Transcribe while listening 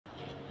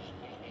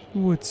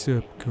What's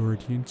up,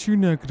 Guardians? You're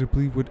not gonna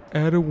believe what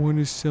Ada 1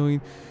 is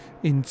selling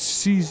in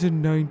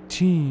Season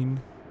 19.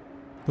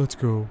 Let's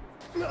go.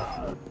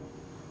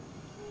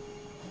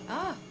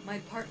 Ah, my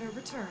partner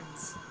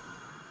returns.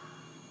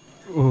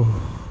 Oh.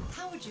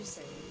 How would you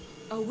say?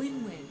 A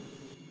win-win.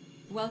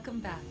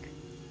 Welcome back.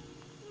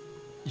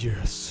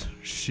 Yes,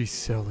 she's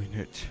selling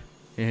it.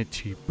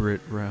 Anti-Brit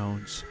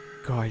rounds.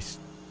 Guys,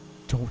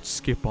 don't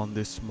skip on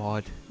this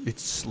mod.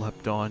 It's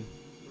slept on.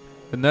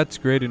 And that's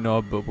great and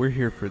all, but we're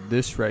here for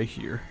this right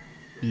here.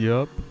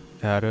 Yup,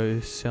 Ada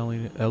is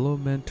selling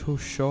elemental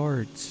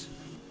shards.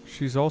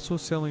 She's also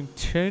selling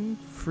 10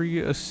 free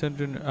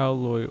Ascendant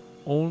alloy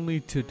only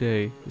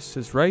today. It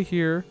says right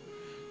here,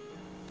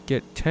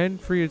 get 10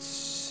 free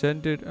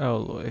Ascendant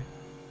alloy.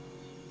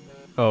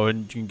 Oh,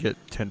 and you can get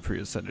 10 free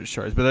Ascendant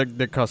shards, but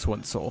that costs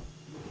 1 soul.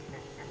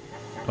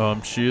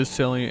 She is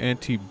selling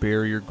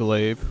anti-barrier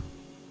glaive.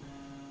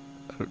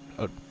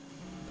 I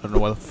don't know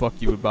why the fuck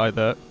you would buy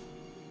that.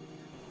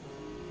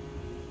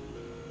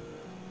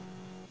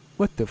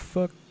 What the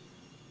fuck?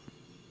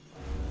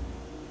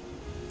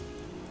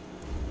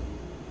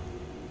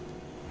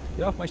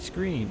 Get off my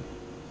screen.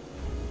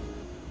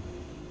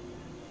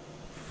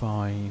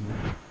 Fine.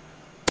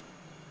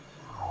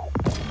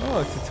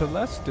 Oh, it's a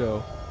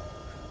Telesto.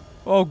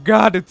 Oh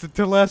god, it's a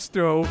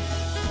Telesto.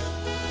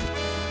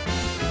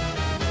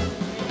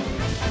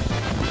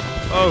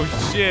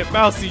 Oh shit,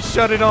 Mousy,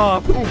 shut it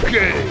off.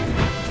 Okay.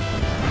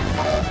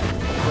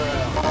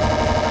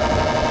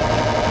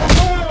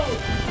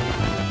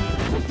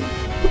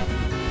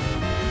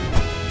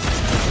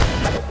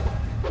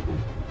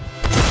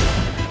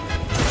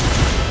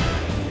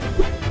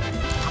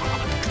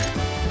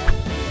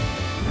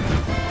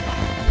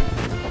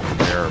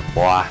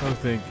 Oh,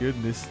 thank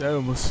goodness. That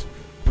almost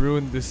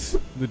ruined this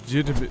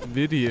legitimate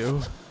video.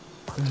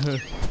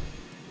 And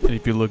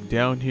if you look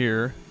down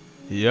here,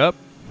 yep,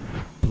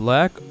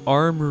 Black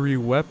Armory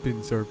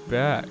weapons are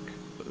back.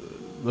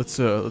 Let's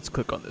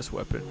click on this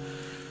weapon.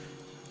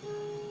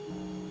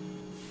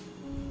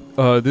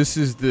 This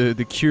is the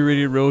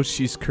curated role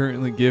she's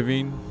currently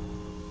giving.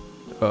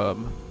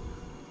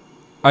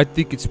 I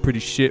think it's pretty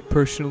shit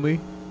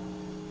personally.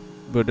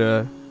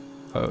 But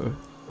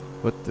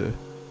what the?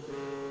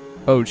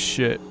 Oh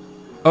shit.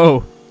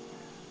 Oh.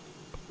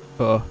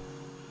 Uh-oh.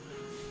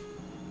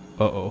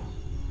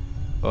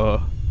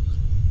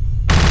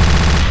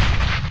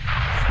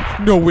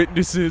 No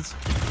witnesses.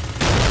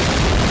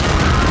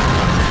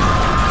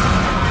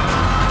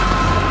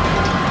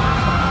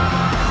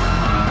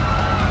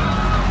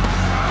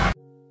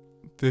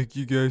 Thank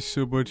you guys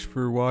so much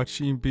for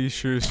watching. Be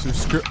sure to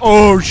subscribe.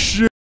 Oh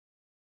shit.